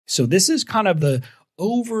So this is kind of the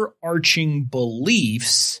overarching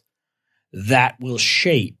beliefs that will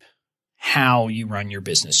shape how you run your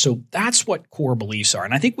business. So that's what core beliefs are.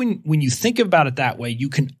 And I think when you think about it that way, you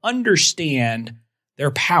can understand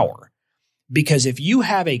their power. Because if you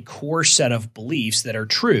have a core set of beliefs that are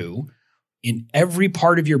true in every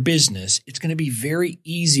part of your business, it's going to be very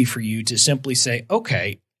easy for you to simply say,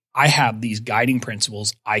 okay, I have these guiding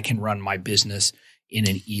principles. I can run my business in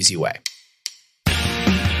an easy way.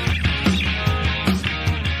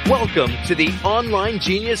 Welcome to the Online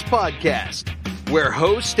Genius Podcast, where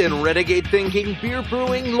host and renegade thinking beer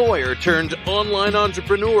brewing lawyer turned online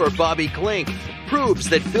entrepreneur Bobby Klinck proves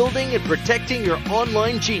that building and protecting your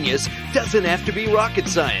online genius doesn't have to be rocket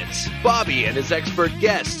science. Bobby and his expert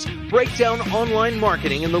guests break down online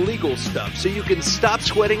marketing and the legal stuff so you can stop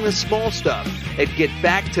sweating the small stuff and get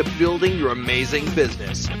back to building your amazing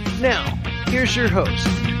business. Now, here's your host,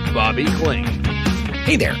 Bobby Klinck.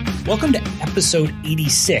 Hey there. Welcome to episode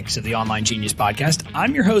 86 of the Online Genius Podcast.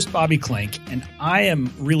 I'm your host, Bobby Klinck, and I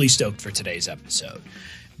am really stoked for today's episode.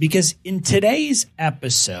 Because in today's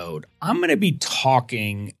episode, I'm going to be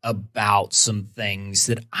talking about some things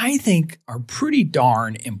that I think are pretty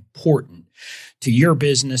darn important to your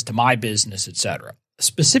business, to my business, etc.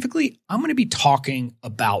 Specifically, I'm going to be talking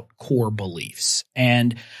about core beliefs.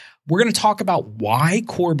 And we're going to talk about why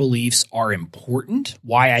core beliefs are important,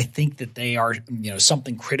 why I think that they are,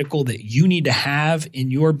 something critical that you need to have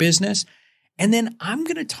in your business. And then I'm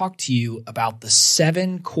going to talk to you about the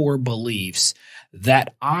 7 core beliefs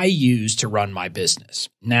that I use to run my business.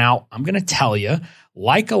 Now, I'm going to tell you,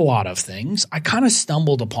 like a lot of things, I kind of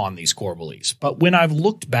stumbled upon these core beliefs. But when I've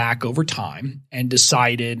looked back over time and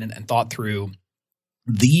decided and thought through,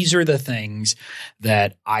 these are the things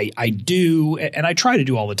that I do and I try to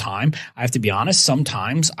do all the time. I have to be honest,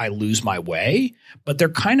 sometimes I lose my way, but they're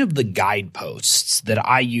kind of the guideposts that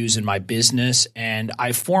I use in my business, and I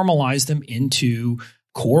formalize them into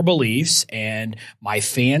core beliefs. And my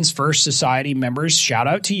Fans First Society members, shout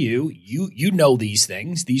out to you. You know these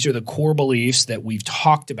things. These are the core beliefs that we've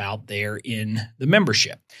talked about there in the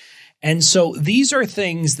membership. And so these are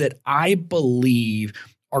things that I believe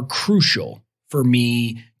are crucial for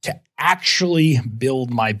me to actually build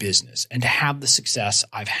my business and to have the success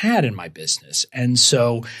I've had in my business. And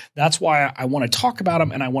so that's why I want to talk about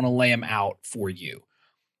them and I want to lay them out for you.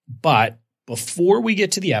 But before we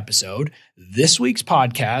get to the episode, this week's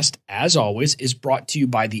podcast, as always, is brought to you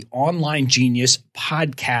by the Online Genius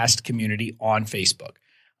podcast community on Facebook.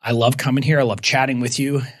 I love coming here. I love chatting with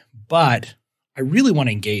you, but I really want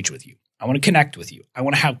to engage with you. I want to connect with you. I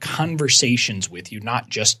want to have conversations with you, not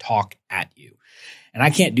just talk at you. And I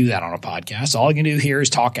can't do that on a podcast. All I can do here is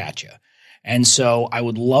talk at you. And so I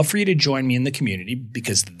would love for you to join me in the community,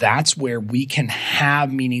 because that's where we can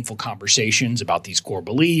have meaningful conversations about these core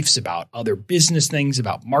beliefs, about other business things,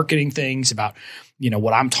 about marketing things, about,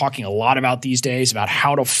 what I'm talking a lot about these days, about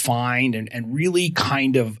how to find and really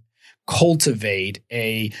kind of cultivate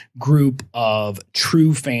a group of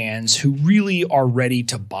true fans who really are ready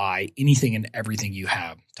to buy anything and everything you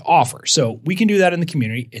have to offer. So we can do that in the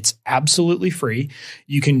community. It's absolutely free.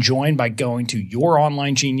 You can join by going to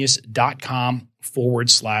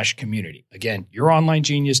youronlinegenius.com/community. Again,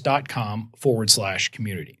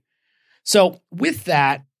 youronlinegenius.com/community. So with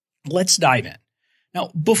that, let's dive in. Now,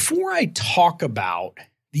 before I talk about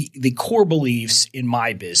the core beliefs in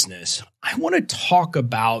my business, I want to talk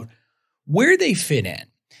about where they fit in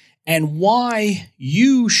and why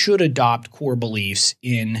you should adopt core beliefs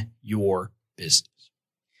in your business.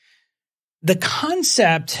 The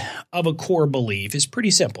concept of a core belief is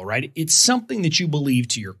pretty simple, right? It's something that you believe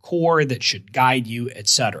to your core that should guide you,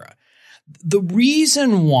 etc. The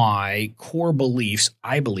reason why core beliefs,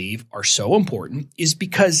 I believe, are so important is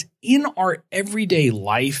because in our everyday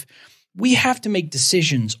life, we have to make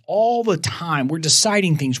decisions all the time. We're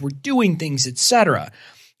deciding things, we're doing things, etc.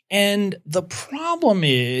 And the problem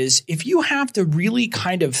is, if you have to really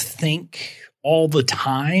kind of think all the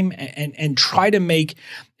time and try to make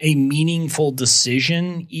a meaningful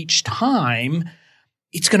decision each time,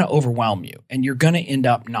 it's going to overwhelm you and you're going to end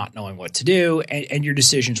up not knowing what to do, and your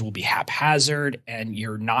decisions will be haphazard and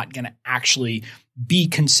you're not going to actually be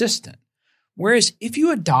consistent. Whereas if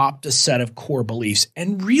you adopt a set of core beliefs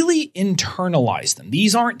and really internalize them,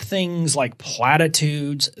 these aren't things like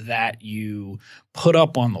platitudes that you put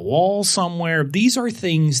up on the wall somewhere. These are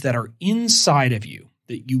things that are inside of you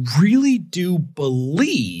that you really do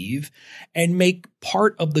believe and make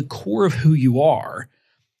part of the core of who you are.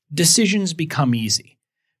 Decisions become easy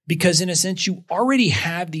because in a sense, you already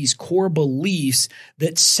have these core beliefs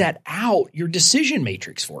that set out your decision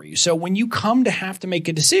matrix for you. So when you come to have to make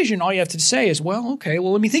a decision, all you have to say is, well, okay,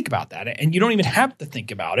 well, let me think about that. And you don't even have to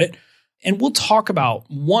think about it. And we'll talk about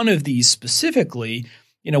one of these specifically.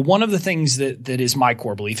 One of the things that is my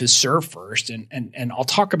core belief is serve first. And I'll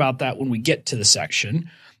talk about that when we get to the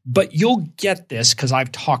section, but you'll get this because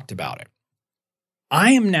I've talked about it.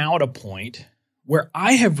 I am now at a point where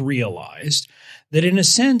I have realized that in a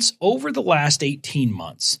sense, over the last 18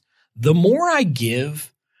 months, the more I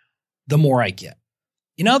give, the more I get.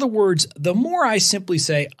 In other words, the more I simply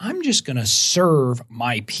say, I'm just going to serve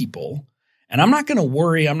my people and I'm not going to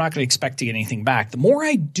worry, I'm not going to expect to get anything back. The more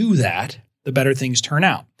I do that, the better things turn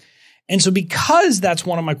out. And so because that's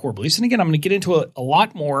one of my core beliefs, and again, I'm going to get into a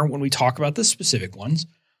lot more when we talk about the specific ones,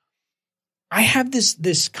 I have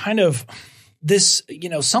this kind of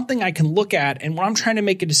something I can look at. And when I'm trying to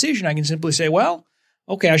make a decision, I can simply say, well,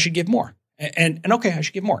 okay, I should give more. And okay, I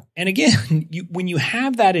should give more. And again, when you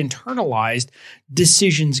have that internalized,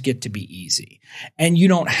 decisions get to be easy. And you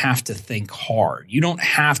don't have to think hard. You don't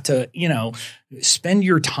have to, spend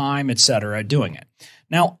your time, et cetera, doing it.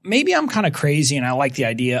 Now, maybe I'm kind of crazy and I like the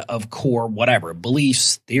idea of core whatever,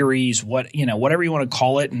 beliefs, theories, whatever you want to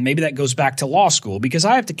call it. And maybe that goes back to law school because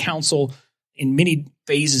I have to counsel in many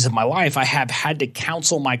phases of my life. I have had to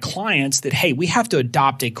counsel my clients that, hey, we have to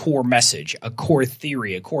adopt a core message, a core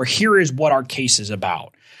theory, here is what our case is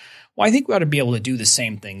about. Well, I think we ought to be able to do the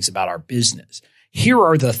same things about our business. Here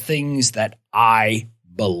are the things that I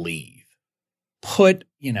believe. Put,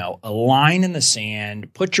 a line in the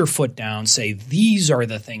sand, put your foot down, say, these are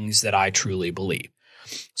the things that I truly believe.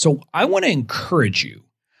 So I want to encourage you,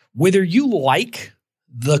 whether you like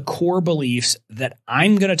the core beliefs that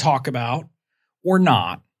I'm going to talk about or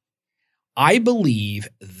not, I believe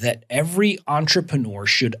that every entrepreneur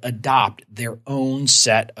should adopt their own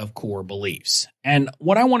set of core beliefs. And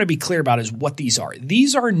what I want to be clear about is what these are.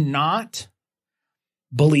 These are not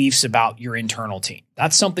beliefs about your internal team.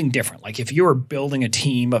 That's something different. Like if you're building a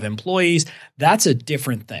team of employees, that's a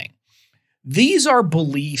different thing. These are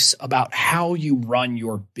beliefs about how you run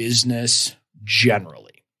your business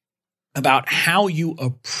generally, about how you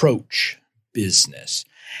approach business.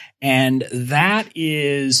 And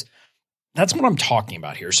that's what I'm talking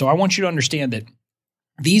about here. So I want you to understand that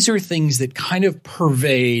these are things that kind of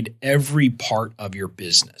pervade every part of your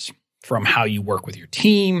business, from how you work with your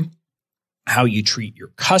team, how you treat your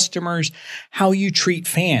customers, how you treat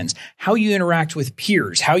fans, how you interact with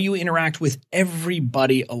peers, how you interact with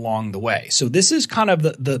everybody along the way. So this is kind of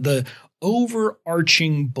the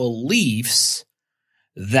overarching beliefs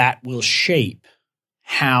that will shape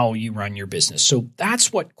how you run your business. So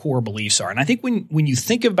that's what core beliefs are. And I think when you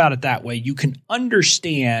think about it that way, you can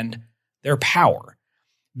understand their power.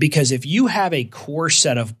 Because if you have a core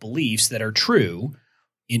set of beliefs that are true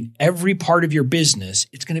in every part of your business,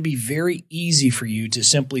 it's going to be very easy for you to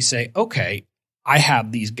simply say, okay, I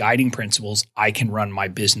have these guiding principles. I can run my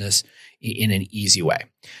business in an easy way.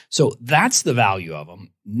 So that's the value of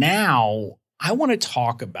them. Now, I want to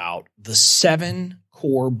talk about the 7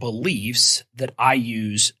 core beliefs that I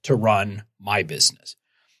use to run my business.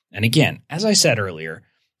 And again, as I said earlier,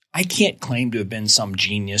 I can't claim to have been some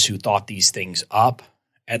genius who thought these things up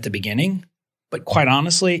at the beginning. But quite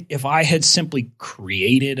honestly, if I had simply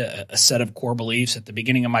created a set of core beliefs at the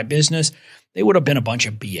beginning of my business, they would have been a bunch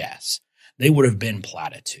of BS. They would have been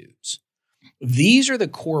platitudes. These are the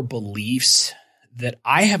core beliefs that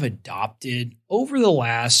I have adopted over the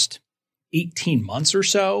last 18 months or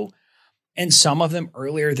so. And some of them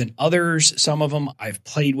earlier than others. Some of them I've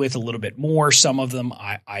played with a little bit more. Some of them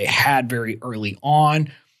I had very early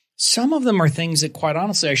on. Some of them are things that, quite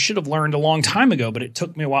honestly, I should have learned a long time ago, but it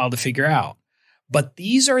took me a while to figure out. But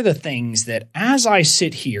these are the things that as I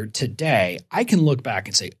sit here today, I can look back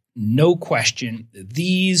and say, no question,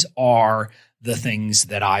 these are the things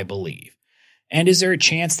that I believe. And is there a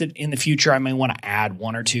chance that in the future I may want to add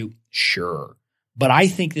 1 or 2? Sure. But I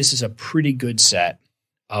think this is a pretty good set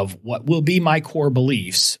of what will be my core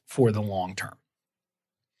beliefs for the long term.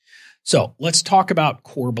 So let's talk about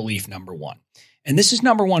core belief number 1. And this is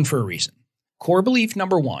number 1 for a reason. Core belief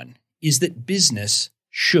number 1 is that business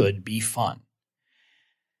should be fun.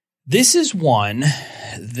 This is one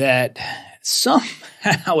that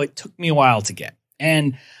somehow it took me a while to get.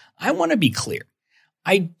 And I want to be clear.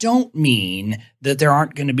 I don't mean that there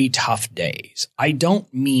aren't going to be tough days. I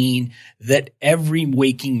don't mean that every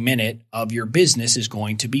waking minute of your business is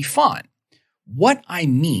going to be fun. What I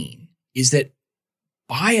mean is that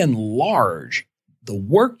by and large, the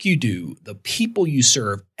work you do, the people you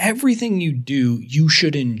serve, everything you do, you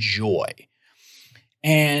should enjoy.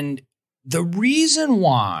 And The reason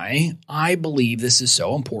why I believe this is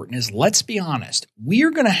so important is, let's be honest, we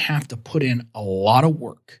are going to have to put in a lot of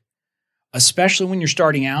work. Especially when you're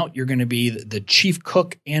starting out, you're going to be the chief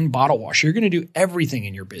cook and bottle washer. You're going to do everything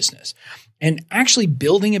in your business. And actually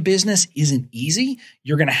building a business isn't easy.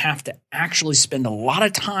 You're going to have to actually spend a lot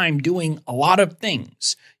of time doing a lot of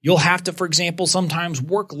things. You'll have to, for example, sometimes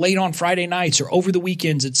work late on Friday nights or over the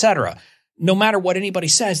weekends, etc. No matter what anybody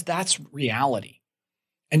says, that's reality.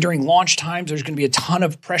 And during launch times, there's going to be a ton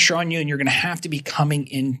of pressure on you, and you're going to have to be coming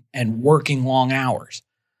in and working long hours.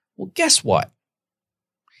 Well, guess what?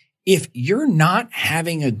 If you're not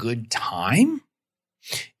having a good time,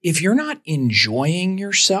 if you're not enjoying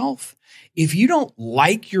yourself, if you don't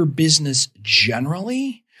like your business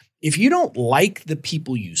generally, if you don't like the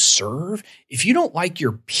people you serve, if you don't like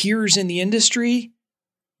your peers in the industry,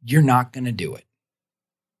 you're not going to do it.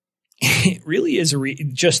 It really is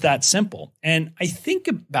just that simple. And I think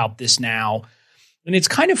about this now, and it's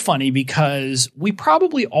kind of funny because we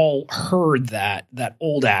probably all heard that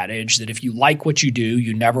old adage that if you like what you do,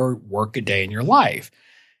 you never work a day in your life.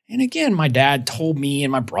 And again, my dad told me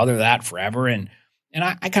and my brother that forever. And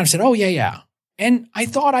I kind of said, oh, yeah. And I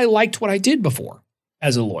thought I liked what I did before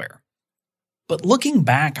as a lawyer. But looking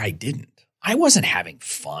back, I didn't. I wasn't having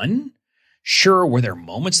fun. Sure, were there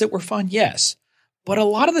moments that were fun? Yes. But a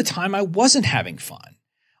lot of the time, I wasn't having fun.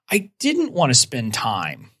 I didn't want to spend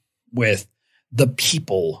time with the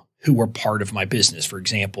people who were part of my business. For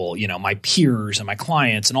example, my peers and my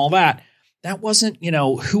clients and all that. That wasn't,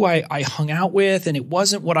 who I hung out with, and it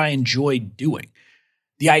wasn't what I enjoyed doing.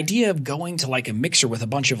 The idea of going to like a mixer with a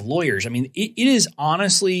bunch of lawyers, I mean, it is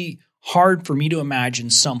honestly hard for me to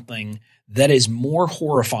imagine something that is more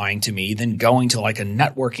horrifying to me than going to like a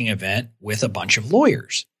networking event with a bunch of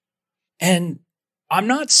lawyers. And I'm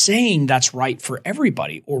not saying that's right for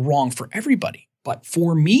everybody or wrong for everybody, but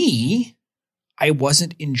for me, I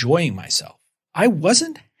wasn't enjoying myself. I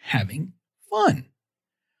wasn't having fun.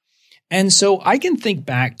 And so I can think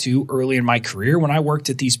back to early in my career when I worked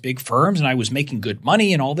at these big firms and I was making good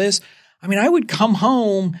money and all this. I mean, I would come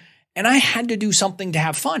home and I had to do something to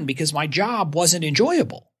have fun because my job wasn't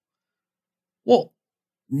enjoyable. Well,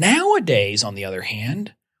 nowadays, on the other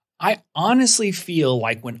hand, I honestly feel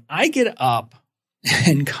like when I get up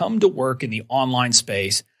and come to work in the online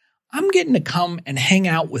space, I'm getting to come and hang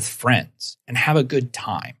out with friends and have a good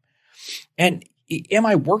time. And am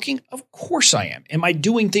I working? Of course I am. Am I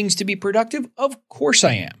doing things to be productive? Of course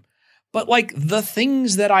I am. But like the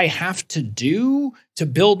things that I have to do to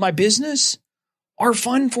build my business are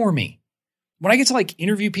fun for me. When I get to like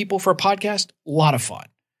interview people for a podcast, a lot of fun.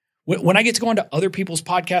 When I get to go into other people's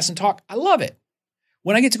podcasts and talk, I love it.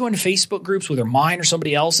 When I get to go into Facebook groups, whether mine or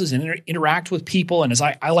somebody else's, and interact with people, and as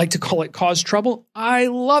I like to call it, cause trouble, I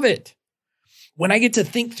love it. When I get to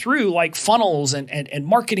think through like funnels and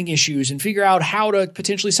marketing issues and figure out how to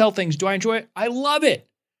potentially sell things, do I enjoy it? I love it.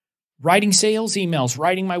 Writing sales emails,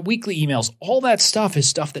 writing my weekly emails, all that stuff is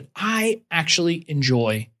stuff that I actually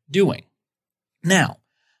enjoy doing. Now,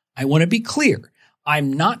 I want to be clear.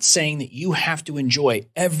 I'm not saying that you have to enjoy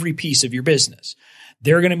every piece of your business.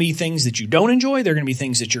 There are going to be things that you don't enjoy. There are going to be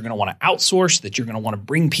things that you're going to want to outsource, that you're going to want to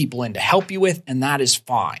bring people in to help you with, and that is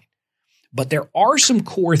fine. But there are some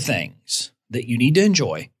core things that you need to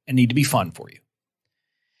enjoy and need to be fun for you.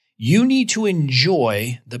 You need to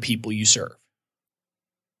enjoy the people you serve.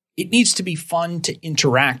 It needs to be fun to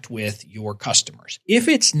interact with your customers. If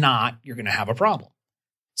it's not, you're going to have a problem.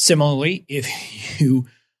 Similarly, if you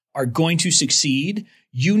are going to succeed,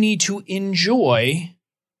 you need to enjoy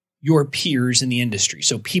your peers in the industry.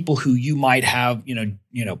 So people who you might have,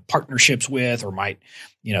 partnerships with, or might,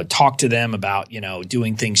 talk to them about,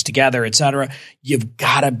 doing things together, et cetera. You've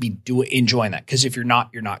got to be enjoying that. Because if you're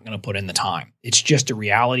not going to put in the time. It's just a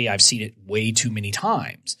reality. I've seen it way too many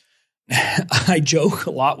times. I joke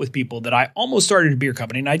a lot with people that I almost started a beer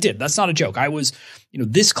company, and I did. That's not a joke. I was,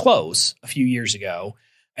 this close a few years ago,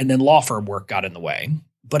 and then law firm work got in the way.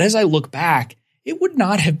 But as I look back, it would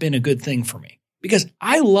not have been a good thing for me. Because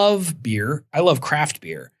I love beer, I love craft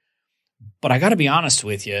beer, but I got to be honest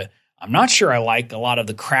with you, I'm not sure I like a lot of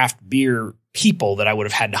the craft beer people that I would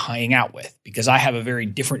have had to hang out with, because I have a very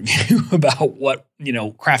different view about what,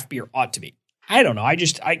 craft beer ought to be. I don't know.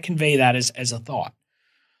 I convey that as a thought.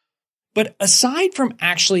 But aside from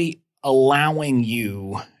actually allowing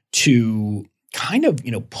you to kind of,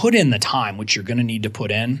 put in the time, which you're going to need to put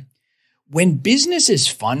in, when business is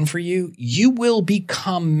fun for you, you will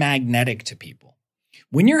become magnetic to people.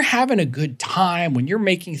 When you're having a good time, when you're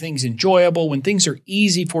making things enjoyable, when things are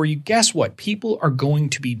easy for you, guess what? People are going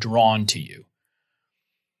to be drawn to you.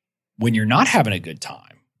 When you're not having a good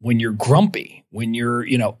time, when you're grumpy, when you're,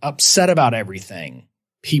 upset about everything,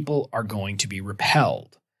 people are going to be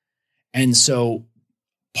repelled. And so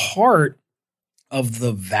part of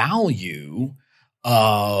the value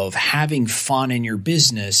of having fun in your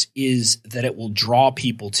business is that it will draw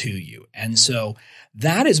people to you. And so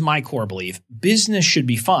that is my core belief. Business should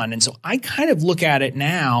be fun. And so I kind of look at it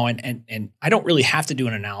now, and I don't really have to do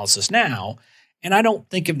an analysis now. And I don't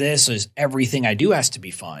think of this as everything I do has to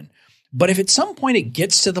be fun. But if at some point it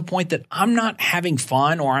gets to the point that I'm not having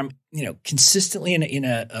fun, or I'm, consistently in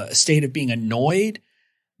a state of being annoyed,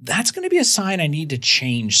 that's going to be a sign I need to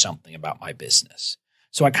change something about my business.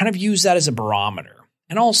 So I kind of use that as a barometer.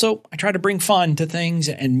 And also, I try to bring fun to things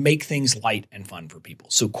and make things light and fun for people.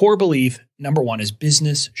 So core belief number 1 is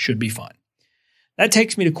business should be fun. That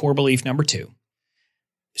takes me to core belief number 2,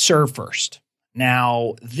 serve first.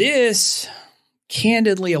 Now, this,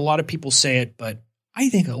 candidly, a lot of people say it, but I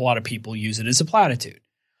think a lot of people use it as a platitude,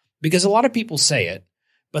 because a lot of people say it,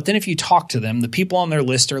 but then if you talk to them, the people on their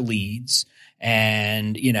list are leads.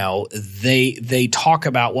 And, they talk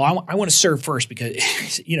about, well, I want to serve first because,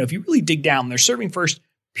 if you really dig down, they're serving first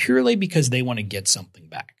purely because they want to get something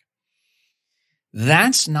back.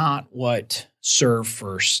 That's not what serve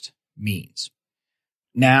first means.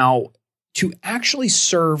 Now, to actually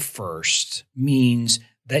serve first means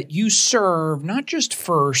that you serve not just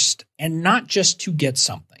first and not just to get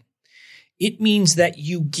something. It means that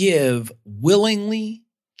you give willingly,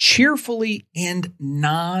 cheerfully, and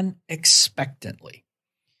non-expectantly.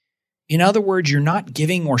 In other words, you're not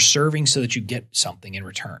giving or serving so that you get something in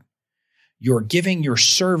return. You're giving, you're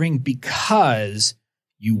serving because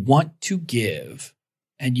you want to give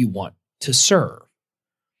and you want to serve.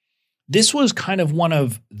 This was kind of one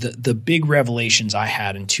of the big revelations I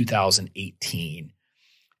had in 2018.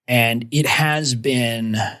 And it has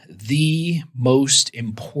been the most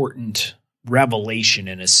important revelation,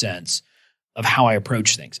 in a sense, of how I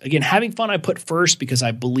approach things. Again, having fun I put first because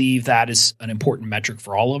I believe that is an important metric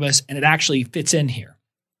for all of us, and it actually fits in here.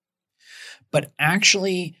 But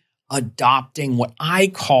actually adopting what I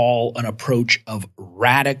call an approach of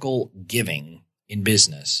radical giving in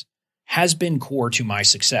business has been core to my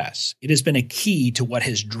success. It has been a key to what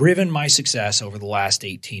has driven my success over the last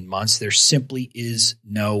 18 months. There simply is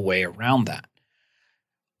no way around that.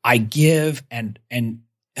 I give, and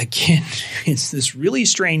again, it's this really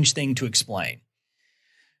strange thing to explain,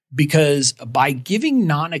 because by giving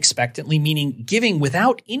non-expectantly, meaning giving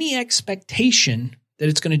without any expectation that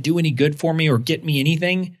it's going to do any good for me or get me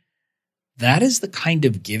anything, that is the kind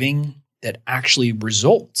of giving that actually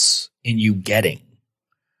results in you getting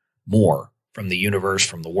more from the universe,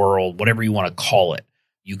 from the world, whatever you want to call it.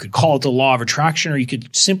 You could call it the law of attraction, or you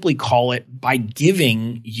could simply call it, by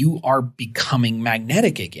giving, you are becoming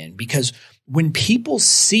magnetic again. Because when people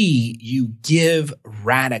see you give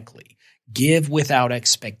radically, give without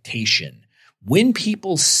expectation, when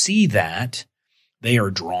people see that, they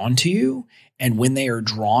are drawn to you. And when they are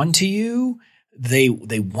drawn to you, they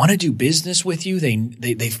want to do business with you.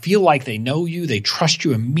 They feel like they know you. They trust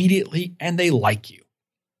you immediately, and they like you.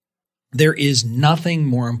 There is nothing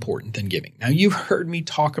more important than giving. Now, you've heard me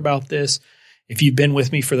talk about this. If you've been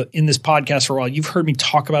with me in this podcast for a while, you've heard me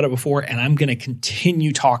talk about it before, and I'm going to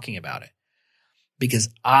continue talking about it, because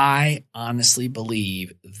I honestly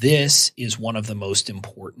believe this is one of the most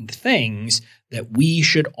important things that we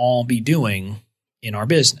should all be doing in our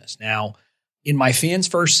business. Now, in my Fans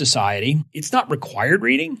First Society, it's not required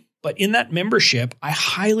reading, but in that membership, I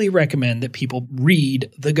highly recommend that people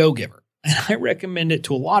read The Go-Giver. And I recommend it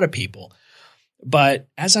to a lot of people. But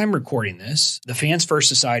as I'm recording this, the Fans First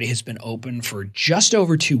Society has been open for just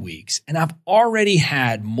over 2 weeks. And I've already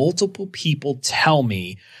had multiple people tell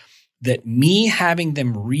me that me having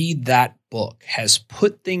them read that book has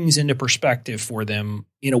put things into perspective for them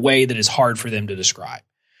in a way that is hard for them to describe.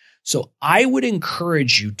 So I would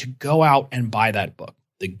encourage you to go out and buy that book,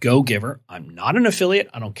 The Go-Giver. I'm not an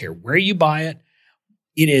affiliate. I don't care where you buy it.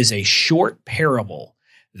 It is a short parable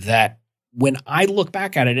that, when I look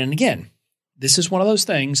back at it, and again, this is one of those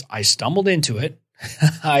things, I stumbled into it.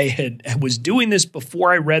 I was doing this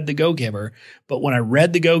before I read The Go-Giver, but when I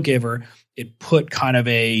read The Go-Giver, it put kind of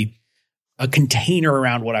a container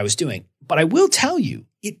around what I was doing. But I will tell you,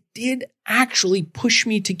 it did actually push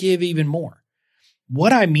me to give even more.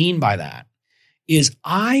 What I mean by that is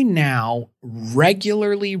I now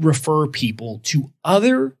regularly refer people to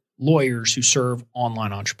other lawyers who serve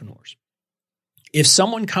online entrepreneurs. If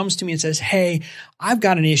someone comes to me and says, hey, I've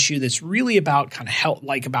got an issue that's really about kind of health,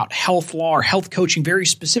 like about health law or health coaching, very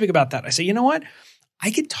specific about that, I say, you know what?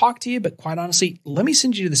 I could talk to you, but quite honestly, let me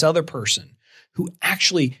send you to this other person who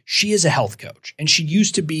actually, she is a health coach and she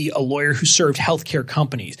used to be a lawyer who served healthcare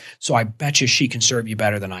companies. So I bet you she can serve you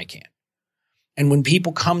better than I can. And when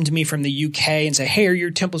people come to me from the UK and say, hey, are your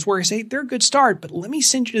templates working? I say, they're a good start, but let me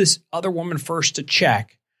send you to this other woman first to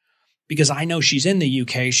check because I know she's in the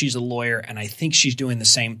UK, she's a lawyer, and I think she's doing the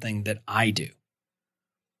same thing that I do.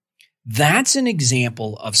 That's an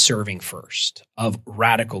example of serving first, of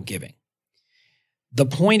radical giving. The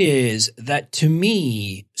point is that to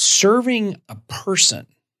me, serving a person,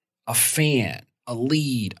 a fan, a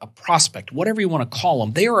lead, a prospect, whatever you want to call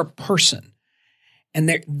them, they are a person.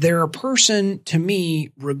 And they're a person to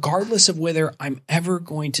me, regardless of whether I'm ever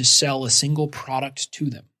going to sell a single product to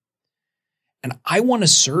them. And I want to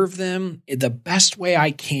serve them the best way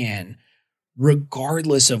I can,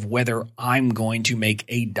 regardless of whether I'm going to make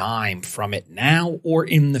a dime from it now or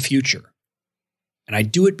in the future. And I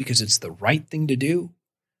do it because it's the right thing to do.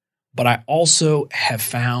 But I also have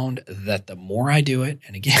found that the more I do it,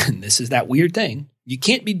 and again, this is that weird thing, you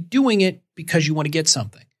can't be doing it because you want to get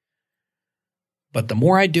something. But the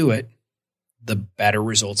more I do it, the better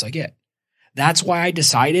results I get. That's why I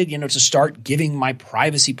decided, to start giving my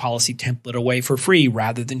privacy policy template away for free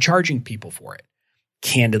rather than charging people for it.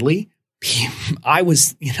 Candidly, I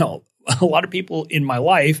was, a lot of people in my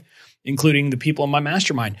life, including the people in my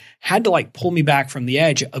mastermind, had to pull me back from the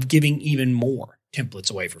edge of giving even more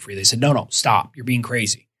templates away for free. They said, no, stop. You're being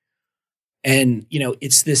crazy. And,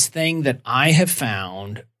 it's this thing that I have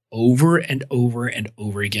found over and over and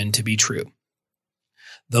over again to be true.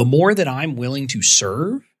 The more that I'm willing to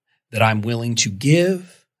serve, that I'm willing to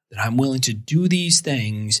give, that I'm willing to do these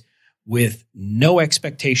things with no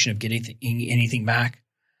expectation of getting anything back,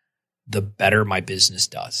 the better my business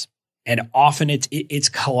does. And often it's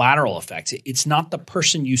collateral effects. It's not the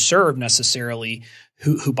person you serve necessarily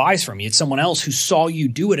who buys from you. It's someone else who saw you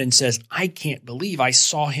do it and says, I can't believe I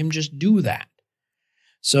saw him just do that.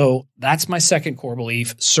 So that's my second core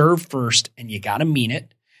belief. Serve first, and you got to mean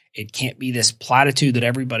it. It can't be this platitude that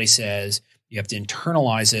everybody says. You have to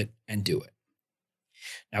internalize it and do it.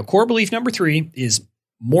 Now, core belief number 3 is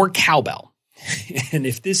more cowbell. And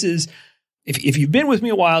if you've been with me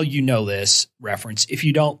a while, you know this reference. If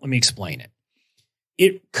you don't, let me explain it.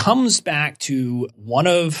 It comes back to one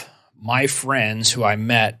of my friends who I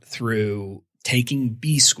met through taking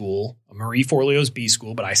B School, Marie Forleo's B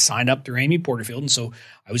School, but I signed up through Amy Porterfield. And so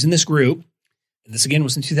I was in this group, and this again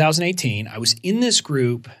was in 2018. I was in this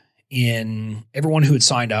group in everyone who had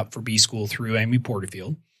signed up for B School through Amy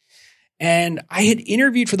Porterfield. And I had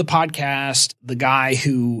interviewed for the podcast the guy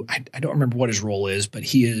who, I don't remember what his role is, but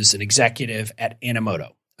he is an executive at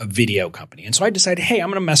Animoto, a video company. And so I decided, hey, I'm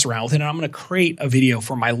going to mess around with it, and I'm going to create a video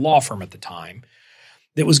for my law firm at the time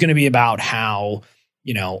that was going to be about how,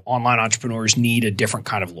 online entrepreneurs need a different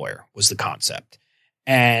kind of lawyer was the concept.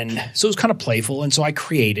 And so it was kind of playful. And so I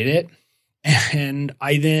created it, and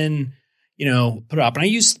I then, put it up, and I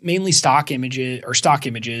used mainly stock images,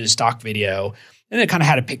 stock video. And it kind of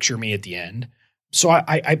had a picture of me at the end. So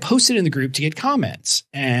I posted in the group to get comments.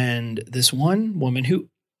 And this one woman who,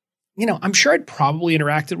 I'm sure I'd probably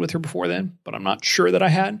interacted with her before then, but I'm not sure that I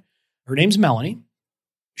had. Her name's Melanie.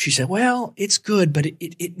 She said, well, it's good, but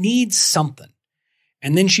it needs something.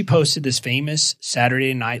 And then she posted this famous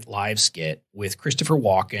Saturday Night Live skit with Christopher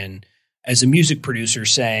Walken as a music producer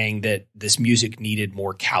saying that this music needed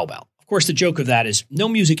more cowbell. Of course, the joke of that is no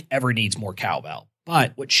music ever needs more cowbell.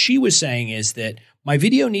 But what she was saying is that my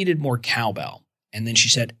video needed more cowbell. And then she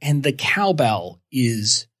said, and the cowbell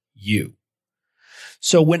is you.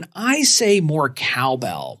 So when I say more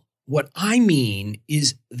cowbell, what I mean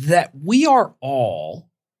is that we are all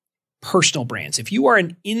personal brands. If you are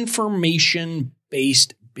an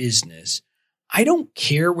information-based business, I don't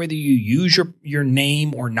care whether you use your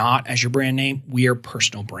name or not as your brand name. We are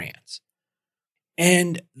personal brands.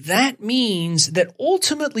 And that means that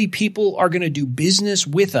ultimately people are going to do business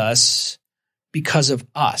with us because of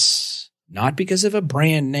us, not because of a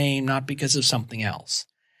brand name, not because of something else.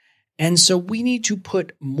 And so we need to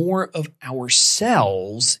put more of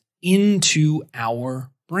ourselves into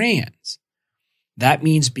our brands. That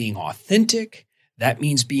means being authentic. That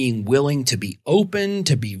means being willing to be open,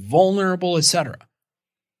 to be vulnerable, etc.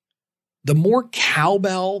 The more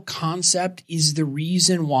cowbell concept is the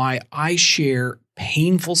reason why I share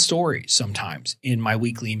painful stories sometimes in my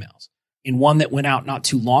weekly emails. In one that went out not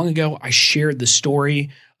too long ago, I shared the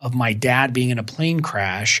story of my dad being in a plane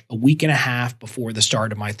crash a week and a half before the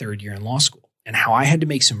start of my third year in law school, and how I had to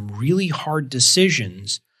make some really hard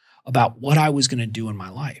decisions about what I was going to do in my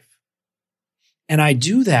life. And I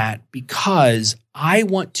do that because I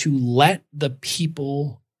want to let the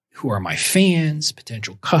people who are my fans,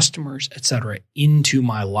 potential customers, etc., into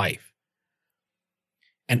my life.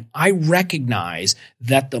 And I recognize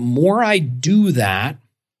that the more I do that,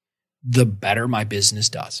 the better my business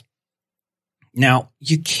does. Now,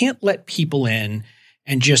 you can't let people in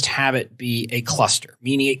and just have it be a cluster,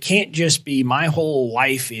 meaning it can't just be my whole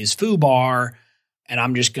life is FUBAR and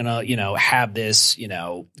I'm just going to, have this,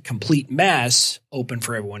 complete mess open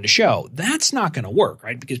for everyone to show. That's not going to work,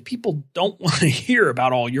 right? Because people don't want to hear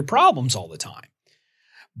about all your problems all the time.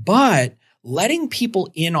 But letting people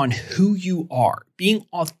in on who you are, being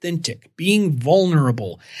authentic, being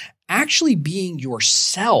vulnerable, actually being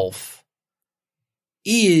yourself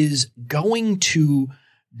is going to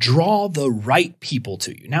draw the right people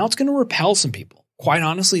to you. Now, it's going to repel some people. Quite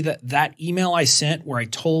honestly, that email I sent where I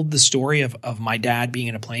told the story of my dad being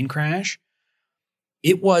in a plane crash,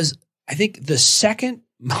 it was, I think, the second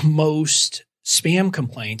most spam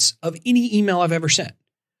complaints of any email I've ever sent.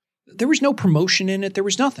 There was no promotion in it. There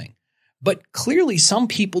was nothing. But clearly some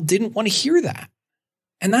people didn't want to hear that.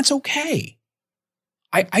 And that's okay.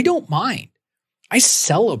 I don't mind. I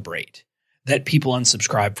celebrate that people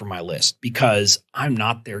unsubscribe from my list because I'm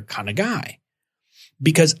not their kind of guy.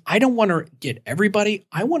 Because I don't want to get everybody.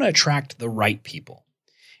 I want to attract the right people.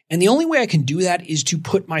 And the only way I can do that is to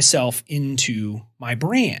put myself into my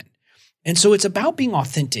brand. And so it's about being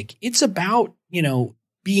authentic. It's about,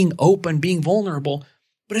 being open, being vulnerable,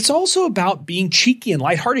 but it's also about being cheeky and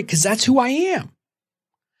lighthearted because that's who I am.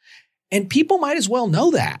 And people might as well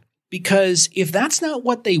know that because if that's not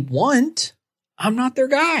what they want, I'm not their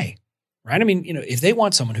guy, right? I mean, if they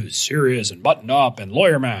want someone who's serious and buttoned up and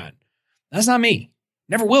lawyer man, that's not me.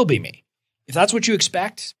 Never will be me. If that's what you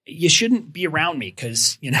expect, you shouldn't be around me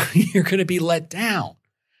because, you're going to be let down.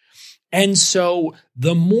 And so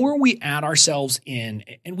the more we add ourselves in,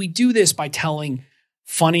 and we do this by telling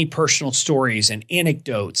funny personal stories and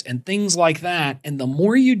anecdotes and things like that. And the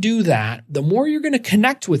more you do that, the more you're going to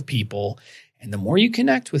connect with people. And the more you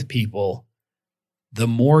connect with people, the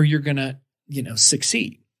more you're going to,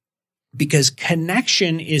 succeed. Because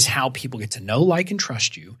connection is how people get to know, like, and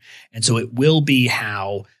trust you. And so it will be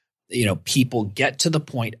how, people get to the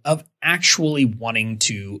point of actually wanting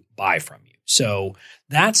to buy from you. So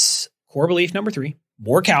that's core belief number 3,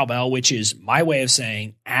 more cowbell, which is my way of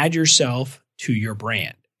saying add yourself to your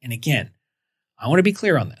brand. And again, I want to be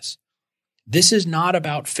clear on this. This is not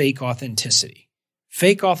about fake authenticity.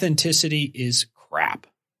 Fake authenticity is crap.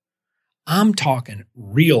 I'm talking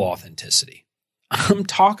real authenticity. I'm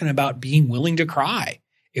talking about being willing to cry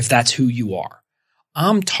if that's who you are.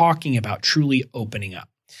 I'm talking about truly opening up.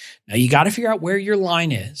 Now, you got to figure out where your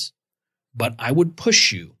line is, but I would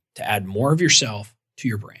push you to add more of yourself to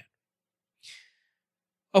your brand.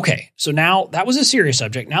 Okay, so now that was a serious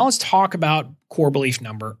subject. Now let's talk about core belief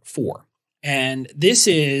number 4. And this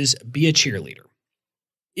is be a cheerleader.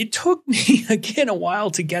 It took me, again, a while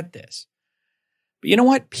to get this. But you know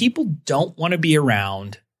what? People don't want to be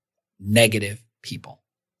around negative people.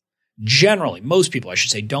 Generally, most people, I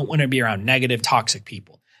should say, don't want to be around negative, toxic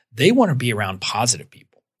people. They want to be around positive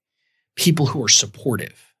people, people who are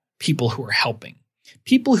supportive, people who are helping,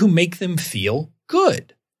 people who make them feel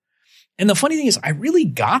good. And the funny thing is, I really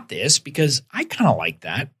got this because I kind of like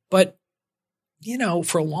that. But,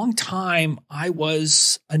 for a long time, I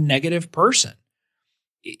was a negative person.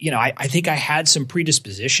 I think I had some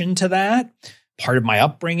predisposition to that. Part of my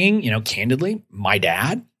upbringing, candidly, my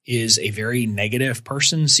dad is a very negative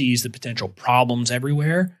person, sees the potential problems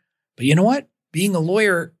everywhere. But you know what? Being a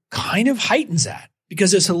lawyer kind of heightens that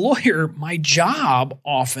because as a lawyer, my job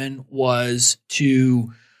often was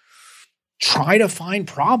to try to find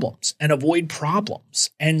problems and avoid problems.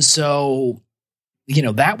 And so,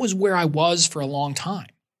 that was where I was for a long time.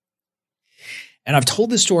 And I've told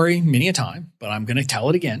this story many a time, but I'm going to tell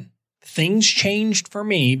it again. Things changed for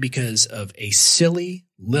me because of a silly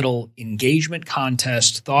little engagement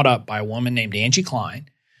contest thought up by a woman named Angie Klein,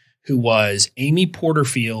 who was Amy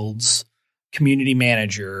Porterfield's community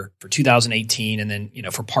manager for 2018 and then,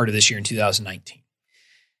 for part of this year in 2019.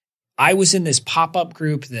 I was in this pop-up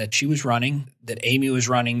group that she was running, that Amy was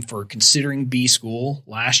running for Considering B School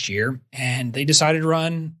last year, and they decided to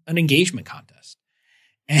run an engagement contest.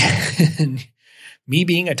 And me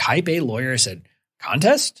being a type A lawyer, I said,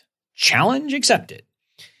 contest? Challenge accepted.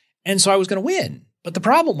 And so I was going to win. But the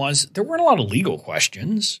problem was there weren't a lot of legal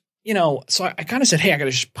questions, so I kind of said, hey, I got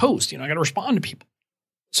to just post, I got to respond to people.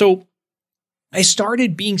 So I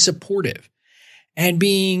started being supportive and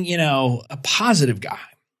being, a positive guy.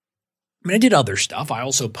 I mean, I did other stuff. I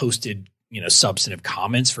also posted, substantive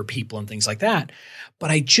comments for people and things like that.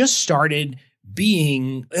 But I just started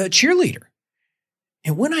being a cheerleader.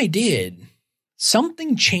 And when I did,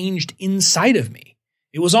 something changed inside of me.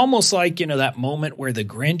 It was almost like, that moment where the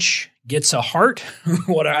Grinch gets a heart.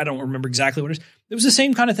 I don't remember exactly what it is. It was the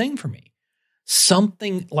same kind of thing for me.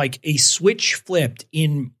 Something like a switch flipped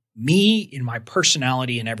in me, in my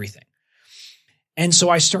personality and everything. And so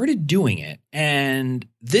I started doing it. And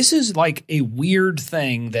this is like a weird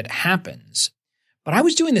thing that happens. But I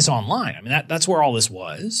was doing this online. I mean, that's where all this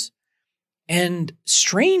was. And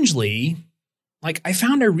strangely, I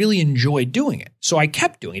found I really enjoyed doing it. So I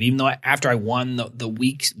kept doing it, even though after I won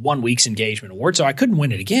the 1 week's engagement award, so I couldn't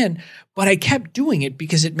win it again, but I kept doing it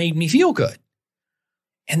because it made me feel good.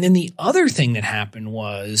 And then the other thing that happened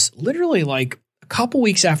was literally a couple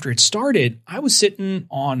weeks after it started, I was sitting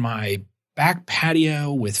on my back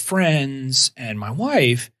patio with friends and my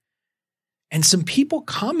wife, and some people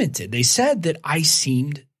commented. They said that I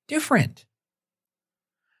seemed different.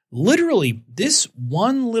 Literally, this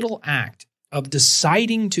one little act of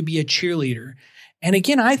deciding to be a cheerleader. And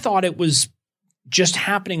again, I thought it was just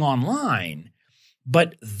happening online,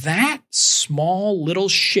 but that small little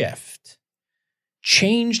shift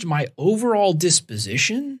changed my overall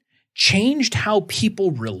disposition, changed how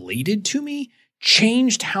people related to me,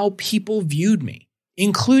 changed how people viewed me,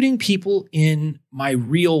 including people in my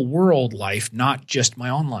real world life, not just my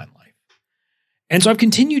online life. And so I've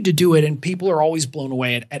continued to do it, and people are always blown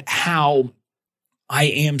away at how I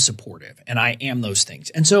am supportive and I am those things.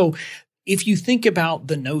 And so if you think about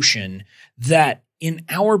the notion that in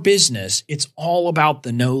our business, it's all about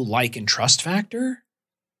the know, like, and trust factor,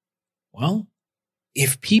 well,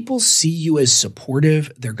 if people see you as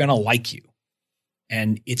supportive, they're going to like you,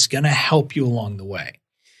 and it's going to help you along the way.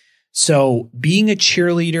 So being a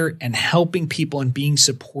cheerleader and helping people and being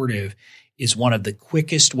supportive is one of the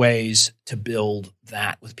quickest ways to build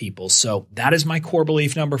that with people. So that is my core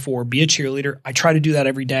belief number 4, be a cheerleader. I try to do that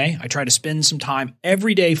every day. I try to spend some time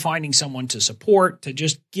every day finding someone to support, to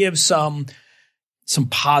just give some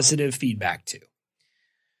positive feedback to.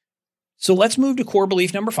 So let's move to core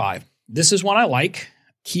belief number 5. This is one I like.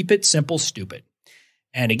 Keep it simple, stupid.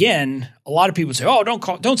 And again, a lot of people say, oh,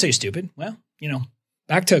 don't say stupid. Well,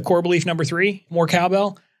 back to core belief number 3, more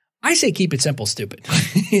cowbell. I say keep it simple, stupid.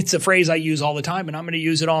 It's a phrase I use all the time, and I'm going to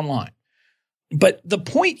use it online. But the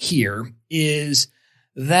point here is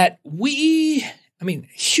that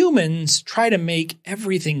humans try to make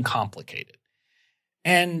everything complicated.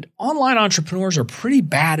 And online entrepreneurs are pretty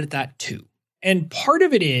bad at that too. And part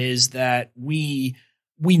of it is that we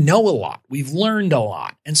know a lot. We've learned a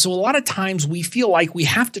lot. And so a lot of times we feel like we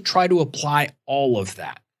have to try to apply all of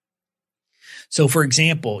that. So for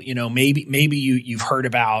example, maybe you've heard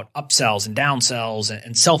about upsells and downsells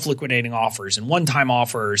and self-liquidating offers and one-time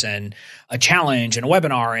offers and a challenge and a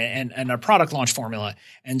webinar and a product launch formula.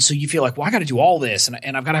 And so you feel like, well, I got to do all this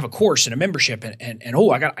and I've got to have a course and a membership and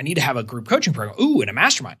I need to have a group coaching program. Ooh, and a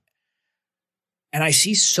mastermind. And I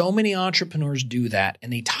see so many entrepreneurs do that,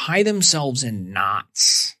 and they tie themselves in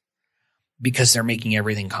knots because they're making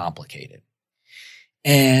everything complicated.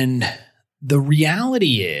 And the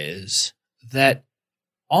reality is that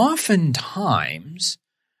oftentimes,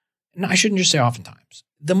 and I shouldn't just say oftentimes,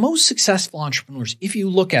 the most successful entrepreneurs, if you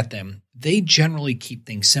look at them, they generally keep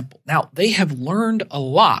things simple. Now, they have learned a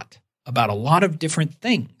lot about a lot of different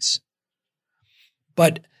things,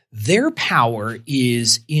 but their power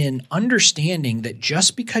is in understanding that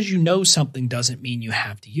just because you know something doesn't mean you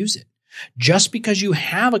have to use it. Just because you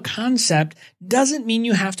have a concept doesn't mean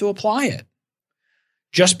you have to apply it.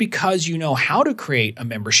 Just because you know how to create a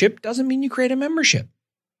membership doesn't mean you create a membership.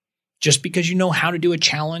 Just because you know how to do a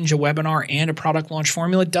challenge, a webinar, and a product launch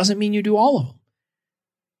formula doesn't mean you do all of them.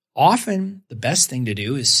 Often, the best thing to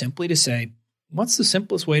do is simply to say, what's the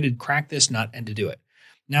simplest way to crack this nut and to do it?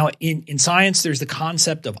 Now, in science, there's the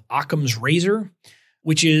concept of Occam's razor,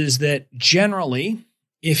 which is that generally,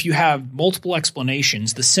 if you have multiple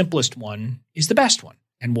explanations, the simplest one is the best one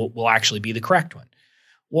and will actually be the correct one.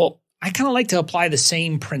 Well, I kind of like to apply the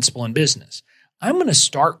same principle in business. I'm going to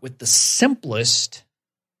start with the simplest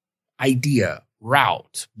idea,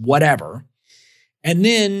 route, whatever. And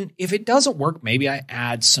then if it doesn't work, maybe I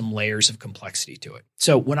add some layers of complexity to it.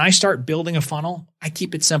 So when I start building a funnel, I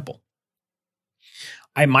keep it simple.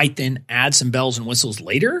 I might then add some bells and whistles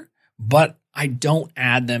later, but I don't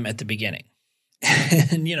add them at the beginning.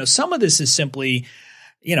 And, some of this is simply,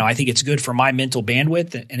 I think it's good for my mental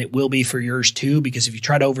bandwidth, and it will be for yours too, because if you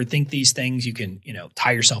try to overthink these things, you can,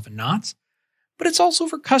 tie yourself in knots. But it's also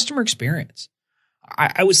for customer experience.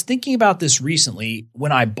 I was thinking about this recently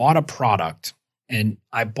when I bought a product, and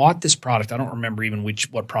I bought this product. I don't remember even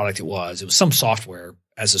what product it was. It was some software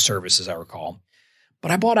as a service, as I recall.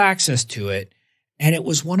 But I bought access to it. And it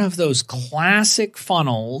was one of those classic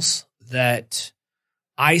funnels that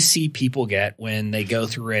I see people get when they go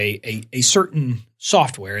through a certain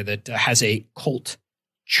software that has a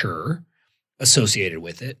culture associated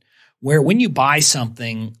with it, where when you buy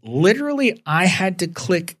something, literally I had to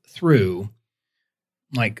click through,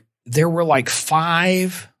 like there were like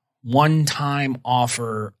 5 one-time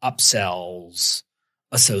offer upsells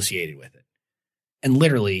associated with it. And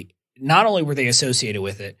literally, not only were they associated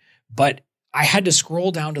with it, but I had to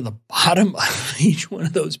scroll down to the bottom of each one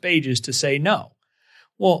of those pages to say no.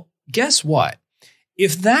 Well, guess what?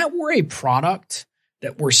 If that were a product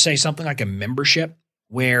that were, say, something like a membership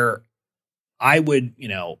where I would,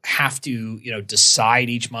 have to, decide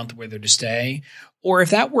each month whether to stay, or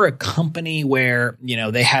if that were a company where,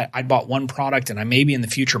 I bought one product and I maybe in the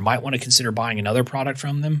future might want to consider buying another product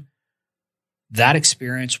from them, that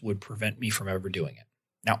experience would prevent me from ever doing it.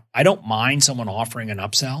 Now, I don't mind someone offering an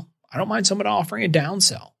upsell. I don't mind someone offering a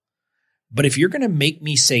downsell. But if you're going to make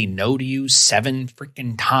me say no to you 7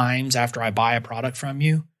 freaking times after I buy a product from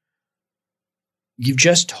you, you've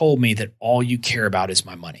just told me that all you care about is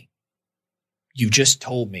my money. You've just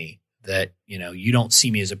told me that, you don't see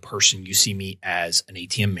me as a person. You see me as an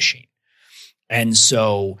ATM machine. And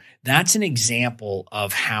so that's an example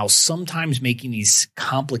of how sometimes making these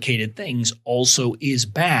complicated things also is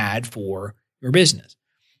bad for your business.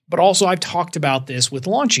 But also I've talked about this with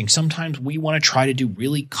launching. Sometimes we want to try to do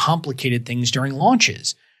really complicated things during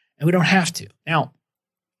launches, and we don't have to. Now,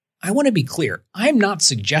 I want to be clear. I'm not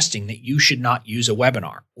suggesting that you should not use a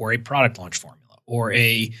webinar or a product launch formula or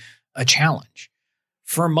a challenge.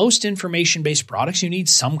 For most information-based products, you need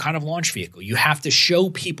some kind of launch vehicle. You have to show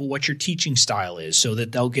people what your teaching style is so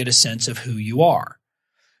that they'll get a sense of who you are.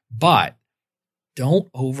 But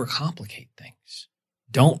don't overcomplicate things.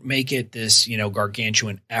 Don't make it this,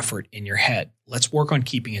 gargantuan effort in your head. Let's work on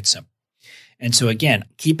keeping it simple. And so again,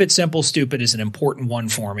 keep it simple, stupid is an important one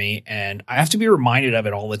for me. And I have to be reminded of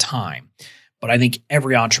it all the time. But I think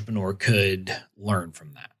every entrepreneur could learn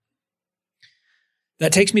from that.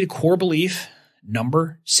 That takes me to core belief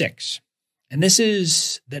number 6. And this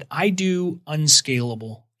is that I do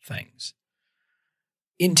unscalable things.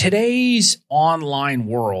 In today's online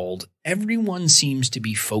world, everyone seems to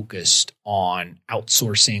be focused on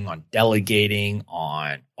outsourcing, on delegating,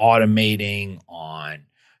 on automating, on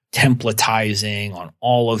templatizing, on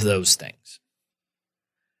all of those things.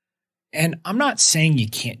 And I'm not saying you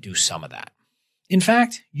can't do some of that. In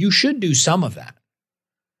fact, you should do some of that.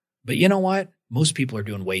 But you know what? Most people are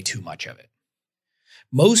doing way too much of it.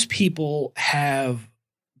 Most people have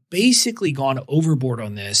basically gone overboard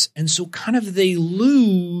on this. And so kind of they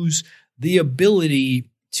lose the ability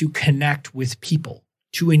to connect with people,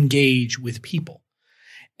 to engage with people.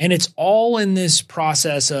 And it's all in this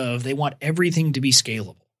process of they want everything to be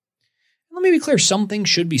scalable. Let me be clear, some things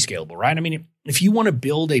should be scalable, right? I mean, if you want to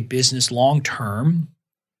build a business long-term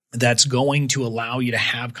that's going to allow you to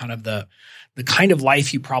have kind of the kind of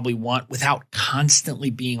life you probably want without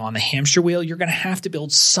constantly being on the hamster wheel, you're going to have to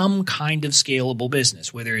build some kind of scalable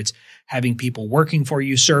business, whether it's having people working for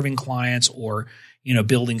you, serving clients, or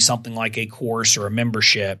building something like a course or a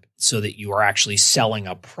membership so that you are actually selling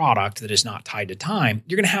a product that is not tied to time.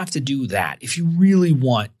 You're going to have to do that if you really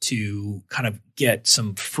want to kind of get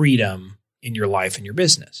some freedom in your life and your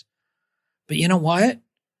business. But you know what?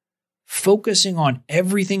 Focusing on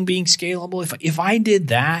everything being scalable, if I did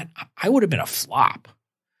that, I would have been a flop.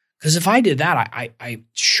 Because if I did that, I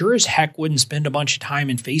sure as heck wouldn't spend a bunch of time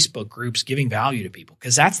in Facebook groups giving value to people,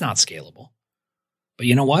 because that's not scalable. But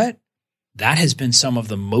you know what? That has been some of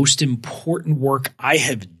the most important work I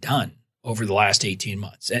have done over the last 18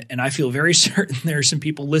 months. And I feel very certain there are some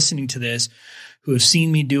people listening to this who have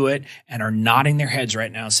seen me do it and are nodding their heads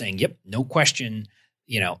right now saying, yep, no question.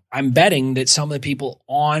 I'm betting that some of the people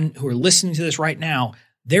who are listening to this right now,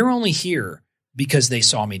 they're only here because they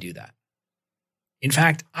saw me do that. In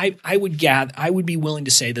fact, I would be willing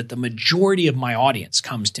to say that the majority of my audience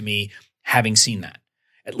comes to me having seen that,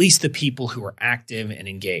 at least the people who are active and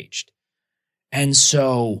engaged. And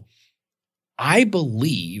so I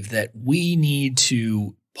believe that we need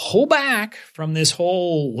to pull back from this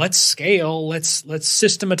whole let's scale, let's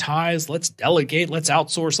systematize, let's delegate, let's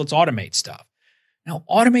outsource, let's automate stuff. Now,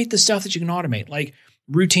 automate the stuff that you can automate, like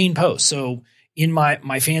routine posts. So in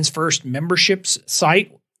my Fans First memberships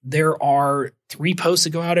site, there are 3 posts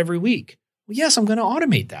that go out every week. Well, yes, I'm going to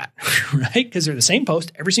automate that, right? Because they're the same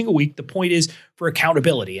post every single week. The point is for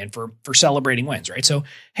accountability and for celebrating wins, right? So,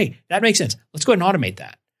 hey, that makes sense. Let's go ahead and automate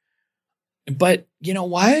that. But you know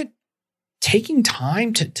what? Taking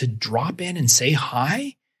time to drop in and say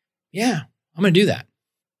hi, yeah, I'm going to do that.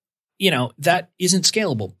 That isn't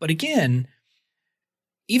scalable. But again,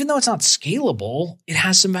 even though it's not scalable, it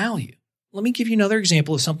has some value. let me give you another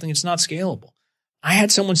example of something that's not scalable. I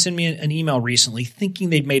had someone send me an email recently thinking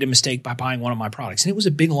they'd made a mistake by buying one of my products. And it was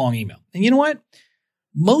a big, long email. And you know what?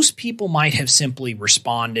 Most people might have simply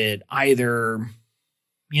responded either,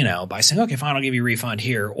 by saying, okay, fine, I'll give you a refund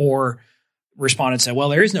here, or responded and said, well,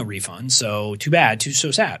 there is no refund, so too bad,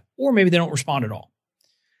 so sad. Or maybe they don't respond at all.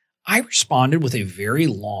 I responded with a very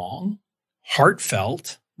long,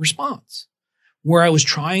 heartfelt response where I was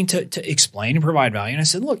trying to explain and provide value. And I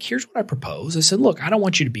said, look, here's what I propose. I said, look, I don't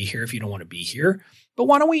want you to be here if you don't want to be here, but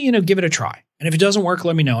why don't we, give it a try? And if it doesn't work,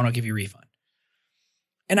 let me know and I'll give you a refund.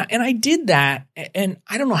 And I did that. And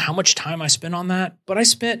I don't know how much time I spent on that, but I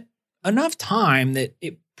spent enough time that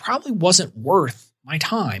it probably wasn't worth my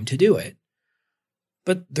time to do it.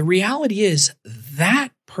 But the reality is that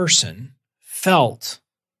person felt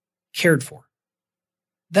cared for.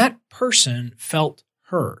 That person felt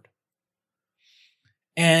heard.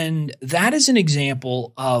 And that is an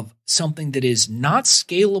example of something that is not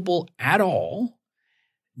scalable at all.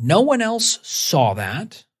 No one else saw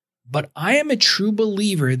that, but I am a true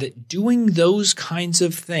believer that doing those kinds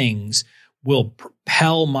of things will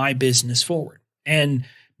propel my business forward. And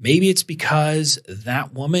maybe it's because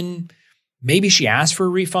that woman, maybe she asked for a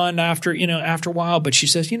refund after a while, but she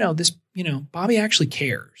says, Bobby actually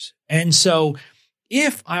cares. And so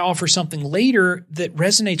if I offer something later that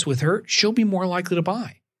resonates with her, she'll be more likely to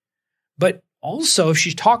buy. But also, if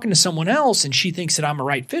she's talking to someone else and she thinks that I'm a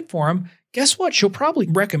right fit for him, guess what? She'll probably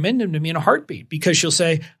recommend him to me in a heartbeat because she'll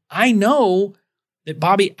say, I know that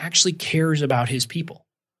Bobby actually cares about his people.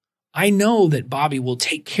 I know that Bobby will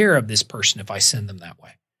take care of this person if I send them that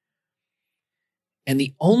way. And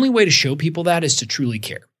the only way to show people that is to truly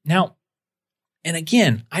care. Now, and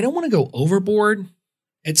again, I don't want to go overboard.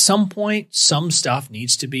 At some point, some stuff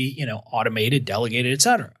needs to be, automated, delegated, et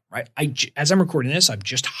cetera, right? As I'm recording this, I've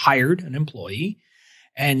just hired an employee.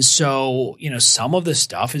 And so, some of the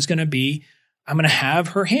stuff is going to be, I'm going to have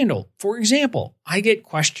her handle. For example, I get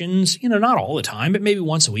questions, not all the time, but maybe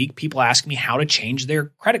once a week, people ask me how to change their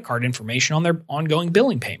credit card information on their ongoing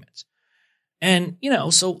billing payments. And,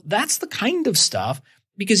 so that's the kind of stuff,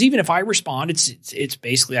 because even if I respond, it's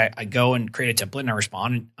basically, I go and create a template and I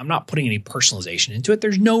respond, and I'm not putting any personalization into it.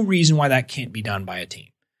 There's no reason why that can't be done by a team.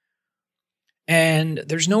 And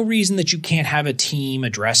there's no reason that you can't have a team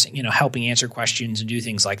addressing, helping answer questions and do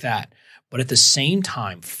things like that. But at the same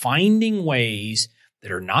time, finding ways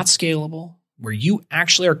that are not scalable, where you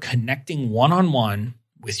actually are connecting one-on-one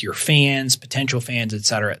with your fans, potential fans, et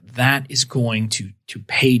cetera, that is going to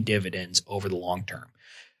pay dividends over the long term.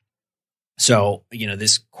 So,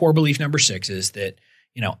 this core belief number 6 is that,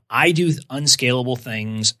 I do unscalable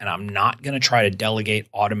things and I'm not going to try to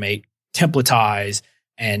delegate, automate, templatize,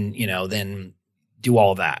 and, then do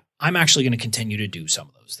all of that. I'm actually going to continue to do some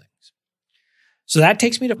of those things. So that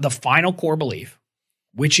takes me to the final core belief,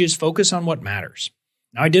 which is focus on what matters.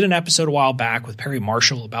 Now, I did an episode a while back with Perry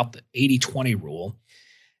Marshall about the 80-20 rule.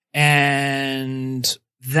 And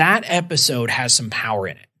that episode has some power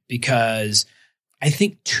in it because I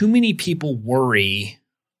think too many people worry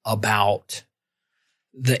about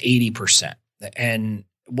the 80%. And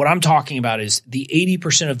what I'm talking about is the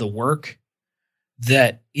 80% of the work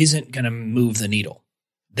that isn't going to move the needle,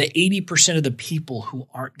 the 80% of the people who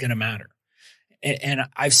aren't going to matter. And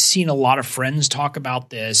I've seen a lot of friends talk about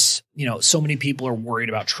this. So many people are worried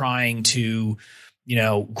about trying to,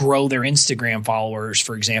 grow their Instagram followers,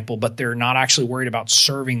 for example, but they're not actually worried about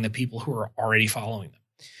serving the people who are already following them.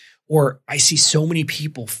 Or I see so many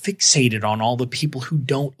people fixated on all the people who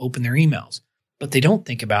don't open their emails, but they don't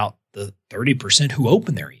think about the 30% who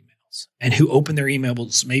open their emails and who open their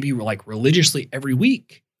emails maybe like religiously every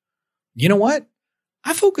week. You know what?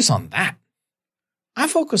 I focus on that. I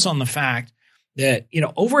focus on the fact that,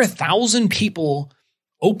 over 1,000 people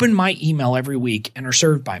open my email every week and are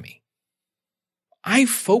served by me. I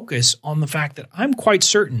focus on the fact that I'm quite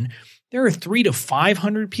certain there are 300 to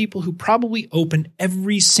 500 people who probably open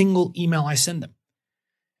every single email I send them.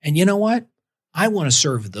 And you know what? I want to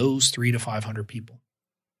serve those 300 to 500 people.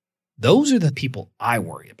 Those are the people I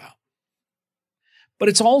worry about. But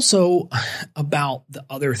it's also about the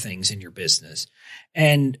other things in your business.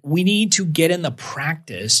 And we need to get in the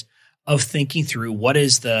practice of thinking through what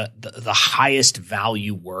is the highest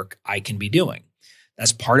value work I can be doing.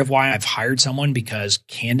 That's part of why I've hired someone, because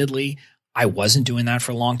candidly, I wasn't doing that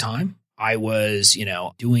for a long time. I was,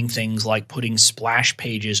 doing things like putting splash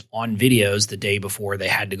pages on videos the day before they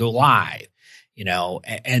had to go live,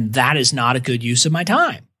 and that is not a good use of my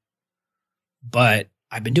time. But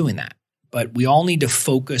I've been doing that. But we all need to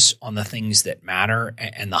focus on the things that matter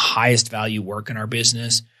and the highest value work in our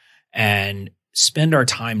business and spend our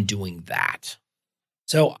time doing that.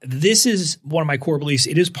 So this is one of my core beliefs.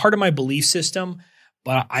 It is part of my belief system,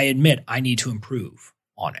 but I admit I need to improve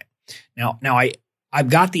on it. Now I've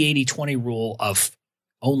got the 80-20 rule of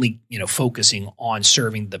only, focusing on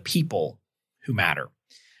serving the people who matter,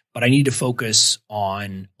 but I need to focus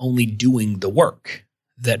on only doing the work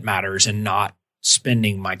that matters and not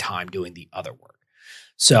spending my time doing the other work.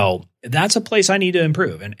 So that's a place I need to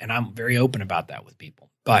improve. And I'm very open about that with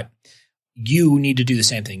people, but you need to do the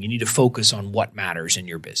same thing. You need to focus on what matters in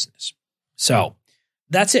your business. So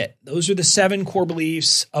that's it. Those are the 7 core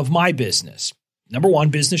beliefs of my business. Number 1,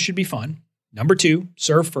 business should be fun. Number 2,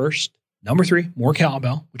 serve first. Number 3, more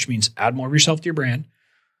cowbell, which means add more of yourself to your brand.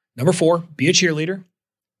 Number 4, be a cheerleader.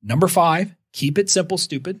 Number 5, keep it simple,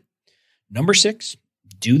 stupid. Number 6,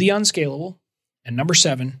 do the unscalable. And number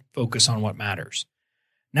 7, focus on what matters.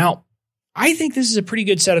 Now, I think this is a pretty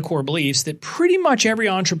good set of core beliefs that pretty much every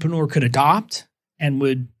entrepreneur could adopt and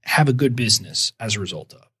would have a good business as a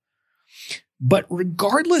result of. But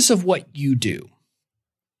regardless of what you do,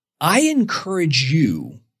 I encourage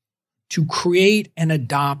you to create and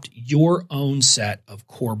adopt your own set of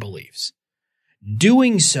core beliefs.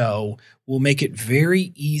 Doing so will make it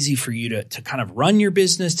very easy for you to kind of run your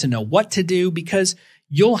business, to know what to do, because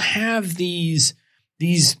you'll have these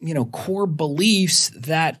core beliefs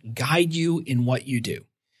that guide you in what you do.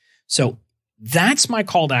 So that's my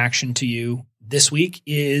call to action to you this week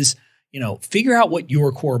is, figure out what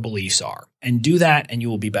your core beliefs are and do that, and you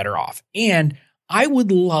will be better off. And I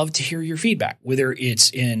would love to hear your feedback, whether it's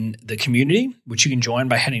in the community, which you can join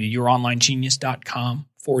by heading to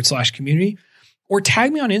youronlinegenius.com/community, or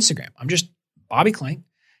tag me on Instagram. I'm just Bobby Klinck.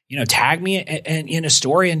 Tag me in a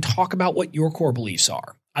story and talk about what your core beliefs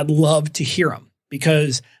are. I'd love to hear them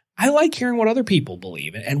because I like hearing what other people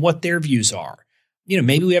believe and what their views are.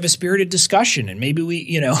 Maybe we have a spirited discussion and maybe we,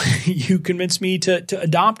 you convince me to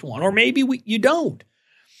adopt one, or maybe you don't.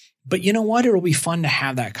 But you know what? It'll be fun to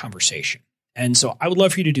have that conversation. And so I would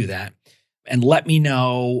love for you to do that and let me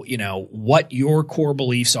know, what your core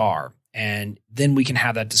beliefs are, and then we can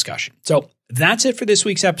have that discussion. So that's it for this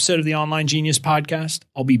week's episode of the Online Genius Podcast.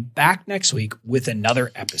 I'll be back next week with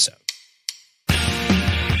another episode.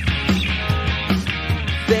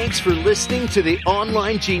 Thanks for listening to the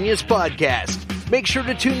Online Genius Podcast. Make sure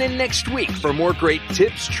to tune in next week for more great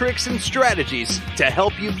tips, tricks, and strategies to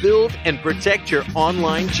help you build and protect your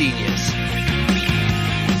online genius.